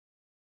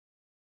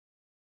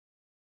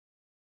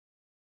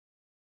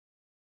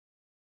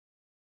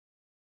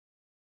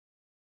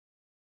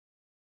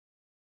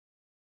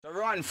So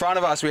right in front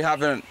of us we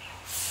have a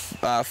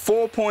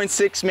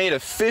 4.6 metre,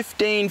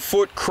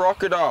 15-foot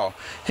crocodile.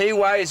 He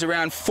weighs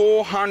around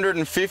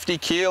 450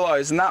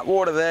 kilos and that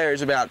water there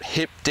is about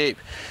hip deep.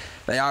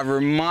 They are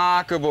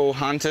remarkable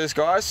hunters,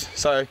 guys.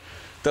 So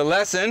the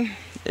lesson,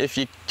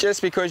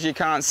 just because you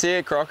can't see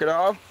a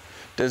crocodile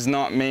does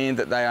not mean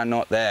that they are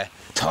not there.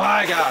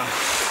 Tiger!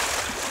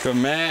 Good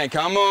man,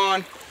 come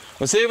on.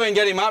 We'll see if we can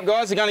get him up,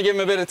 guys. We're going to give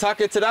him a bit of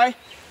tucker today.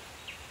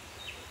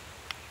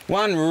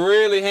 One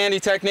really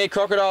handy technique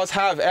crocodiles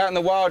have out in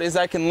the wild is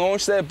they can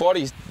launch their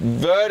bodies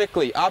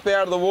vertically up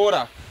out of the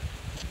water.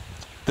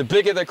 The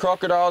bigger the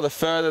crocodile, the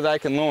further they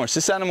can launch.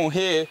 This animal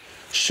here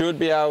should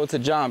be able to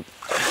jump